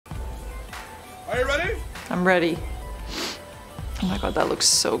Are you ready? I'm ready. Oh my god, that looks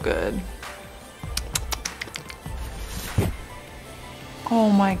so good. Oh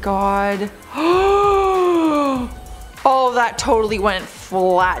my god. Oh, that totally went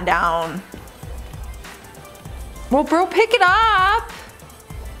flat down. Well, bro, pick it up.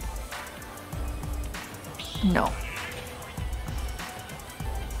 No.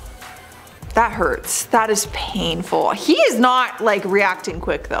 That hurts. That is painful. He is not like reacting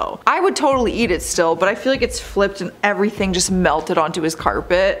quick though. I would totally eat it still, but I feel like it's flipped and everything just melted onto his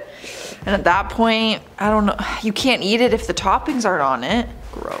carpet. And at that point, I don't know. You can't eat it if the toppings aren't on it.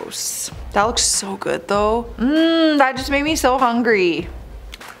 Gross. That looks so good though. That just made me so hungry.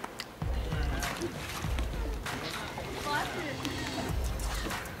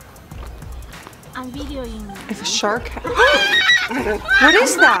 I'm videoing. If a shark What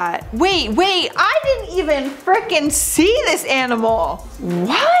is that? Wait, I didn't even frickin' see this animal.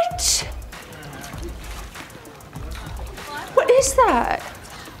 What? What is that?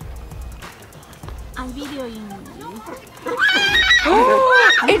 I'm videoing.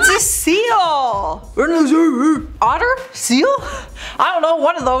 It's a seal. Otter? Seal? I don't know,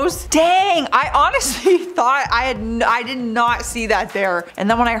 one of those. Dang, I honestly thought I did not see that there. And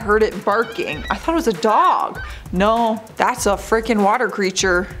then when I heard it barking, I thought it was a dog. No, that's a freaking water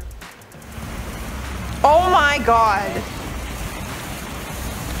creature. Oh my god.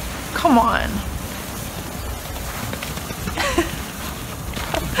 Come on.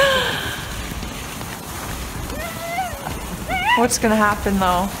 What's gonna happen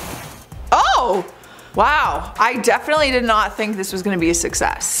though? Oh! Wow, I definitely did not think this was gonna be a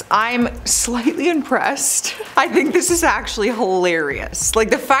success. I'm slightly impressed. I think this is actually hilarious. Like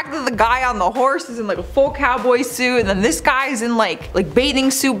the fact that the guy on the horse is in like a full cowboy suit and then this guy's in like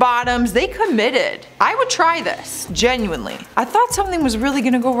bathing suit bottoms. They committed. I would try this, genuinely. I thought something was really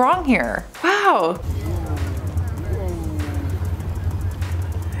gonna go wrong here. Wow.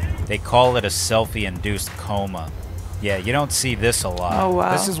 They call it a selfie-induced coma. Yeah, you don't see this a lot. Oh,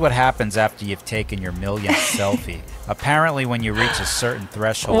 wow. This is what happens after you've taken your millionth selfie. Apparently when you reach a certain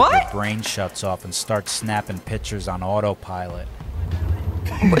threshold, What? your brain shuts off and starts snapping pictures on autopilot.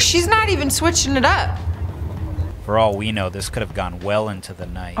 She's not even switching it up. For all we know, this could have gone well into the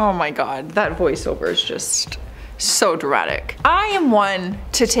night. Oh my god, that voiceover is just so dramatic. I am one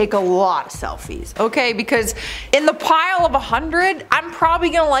to take a lot of selfies, okay? Because in the pile of 100, I'm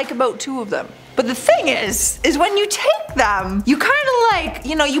probably gonna like about 2 of them. But the thing is when you take them, you kind of like,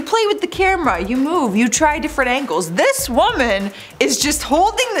 you know, you play with the camera, you move, you try different angles. This woman is just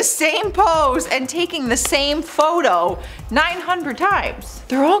holding the same pose and taking the same photo 900 times.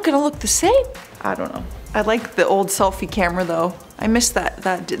 They're all gonna look the same. I don't know. I like the old selfie camera though. I miss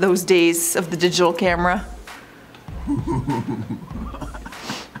those days of the digital camera.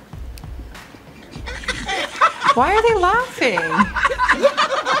 Why are they laughing?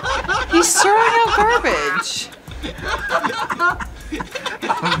 He's throwing out garbage.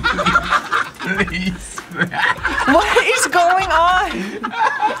 Please. What is going on?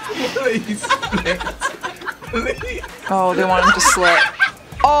 Please. Please. Oh, they want him to slip.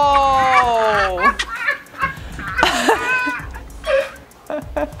 Oh.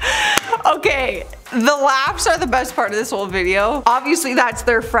 Okay, the laughs are the best part of this whole video. Obviously that's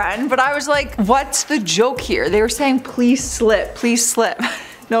their friend, but I was like, what's the joke here? They were saying, please slip, please slip.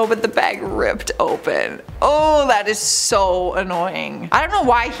 No, but the bag ripped open. Oh, that is so annoying. I don't know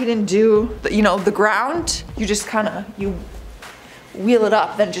why he didn't do, the ground. You just you wheel it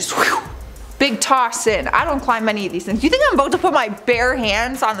up, then just whew, big toss in. I don't climb any of these things. You think I'm about to put my bare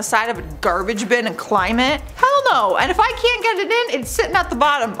hands on the side of a garbage bin and climb it? Hell no. And if I can't get it in, it's sitting at the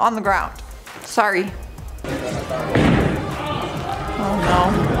bottom on the ground. Sorry. Oh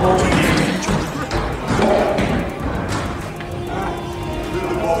no.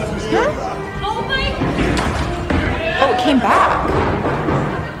 Oh my! Oh, it came back.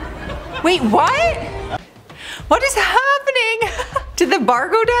 Wait, what? What is happening? Did the bar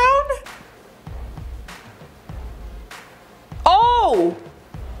go down? Oh!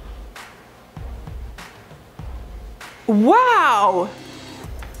 Wow!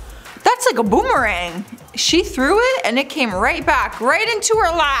 That's like a boomerang. She threw it and it came right back, right into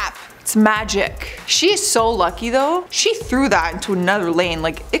her lap. It's magic. She is so lucky though. She threw that into another lane.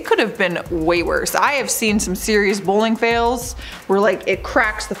 Like it could have been way worse. I have seen some serious bowling fails where like it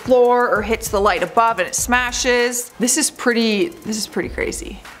cracks the floor or hits the light above and it smashes. This is pretty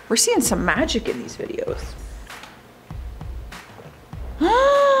crazy. We're seeing some magic in these videos.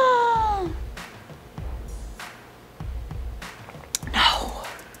 No.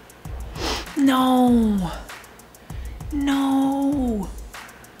 No. No.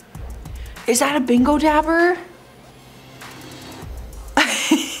 Is that a bingo dabber?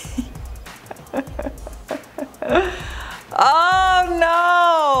 Oh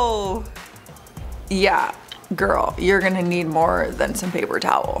no! Yeah, girl, you're gonna need more than some paper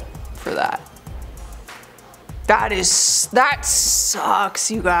towel for that. That sucks,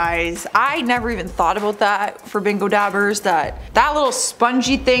 you guys. I never even thought about that for bingo dabbers, that little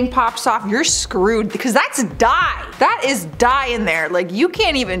spongy thing pops off, you're screwed because that's dye. That is dye in there. Like, you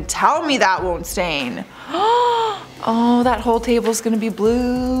can't even tell me that won't stain. Oh, that whole table's gonna be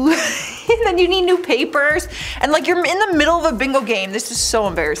blue. And then you need new papers. And like, you're in the middle of a bingo game. This is so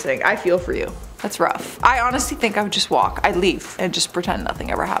embarrassing. I feel for you. That's rough. I honestly think I would just walk. I'd leave and just pretend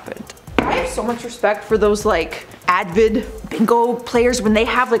nothing ever happened. I have so much respect for those like avid bingo players when they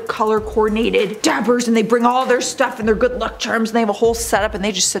have like color coordinated dabbers and they bring all their stuff and their good luck charms and they have a whole setup and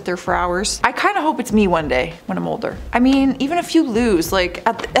they just sit there for hours. I kind of hope it's me one day when I'm older. I mean, even if you lose, like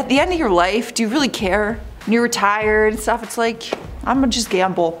at the end of your life, do you really care? When you're retired and stuff, it's like, I'm gonna just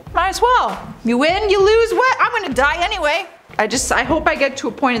gamble. Might as well. You win, you lose, what? I'm gonna die anyway. I hope I get to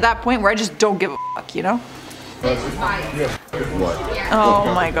a point at that point where I just don't give a fuck, you know?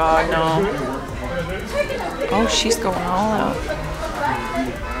 Oh my god, no. Oh, she's going all out.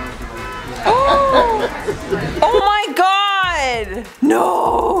 Oh! Oh my god!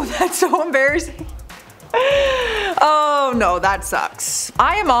 No, that's so embarrassing. Oh no, that sucks.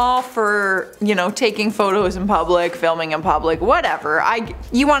 I am all for, you know, taking photos in public, filming in public, whatever.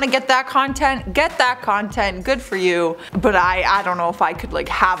 You want to get that content, good for you. But I don't know if I could like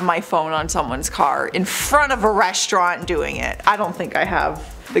have my phone on someone's car in front of a restaurant doing it. I don't think I have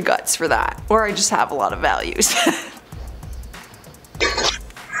the guts for that. Or I just have a lot of values.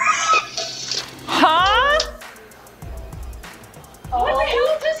 Huh? What the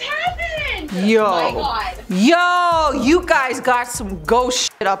hell just happened? Yo. Oh my god. Yo, you guys got some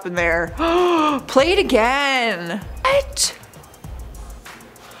ghost shit up in there. Play it again. What?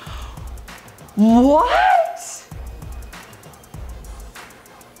 What?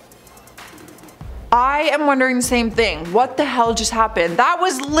 I am wondering the same thing. What the hell just happened? That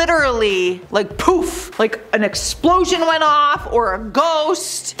was literally like poof, like an explosion went off or a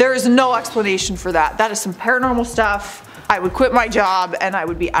ghost. There is no explanation for that. That is some paranormal stuff. I would quit my job and I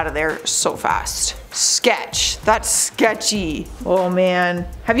would be out of there so fast. Sketch. That's sketchy. Oh man.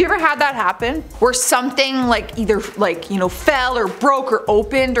 Have you ever had that happen? Where something like either like, you know, fell or broke or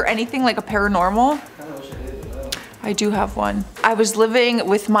opened or anything like a paranormal? I do have one. I was living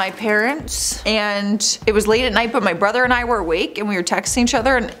with my parents and it was late at night, but my brother and I were awake and we were texting each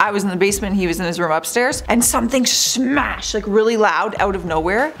other and I was in the basement and he was in his room upstairs and something smashed like really loud out of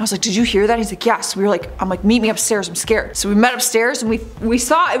nowhere. I was like, did you hear that? He's like, yes. We were like, I'm like, meet me upstairs, I'm scared. So we met upstairs and we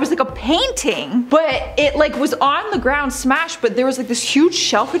saw, it was like a painting, but it like was on the ground smashed, but there was like this huge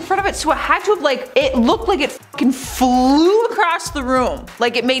shelf in front of it. So it had to have like, it looked like it fucking flew across the room.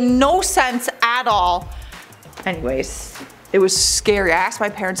 Like it made no sense at all. Anyways, it was scary. I asked my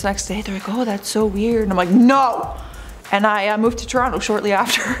parents the next day, they're like, oh, that's so weird. And I'm like, no. And I moved to Toronto shortly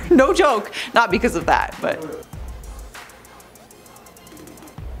after. No joke. Not because of that, but.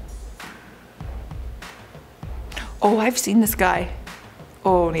 Oh, I've seen this guy.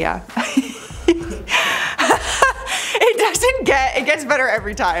 Oh, yeah. It gets better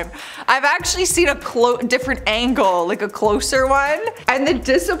every time. I've actually seen a different angle, like a closer one. And the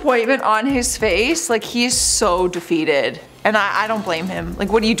disappointment on his face, like he's so defeated. And I don't blame him.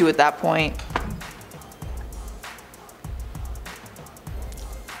 Like, what do you do at that point?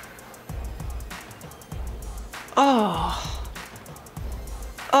 Oh.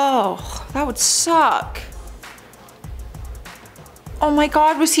 Oh, that would suck. Oh my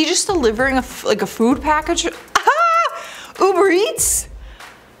god, was he just delivering a food package? Uber Eats?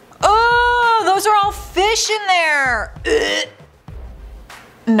 Oh, those are all fish in there. Ugh.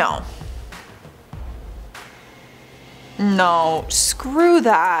 No. No, screw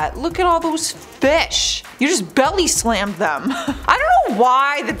that. Look at all those fish. You just belly slammed them. I don't know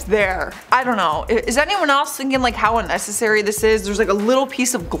why that's there. I don't know. Is anyone else thinking like how unnecessary this is? There's like a little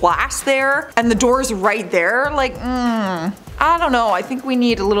piece of glass there and the door is right there. Like, I don't know. I think we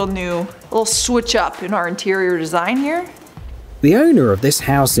need a little switch up in our interior design here. The owner of this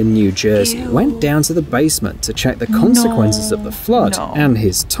house in New Jersey went down to the basement to check the consequences of the flood, and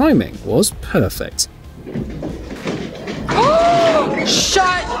his timing was perfect.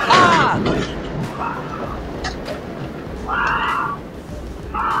 Shut up!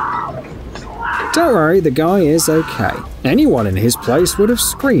 Don't worry, the guy is okay. Anyone in his place would have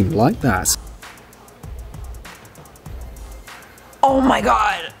screamed like that. Oh my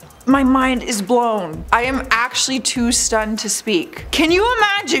god. My mind is blown. I am actually too stunned to speak. Can you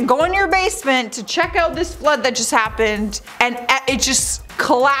imagine going to your basement to check out this flood that just happened and it just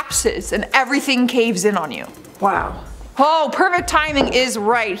collapses and everything caves in on you? Wow. Oh, perfect timing is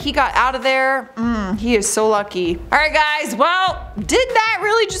right. He got out of there. He is so lucky. All right, guys. Well, did that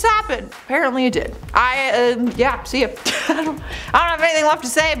really just happen? Apparently it did. Yeah, see ya. I don't have anything left to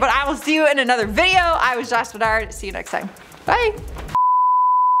say, but I will see you in another video. I was Josh Bedard. See you next time. Bye.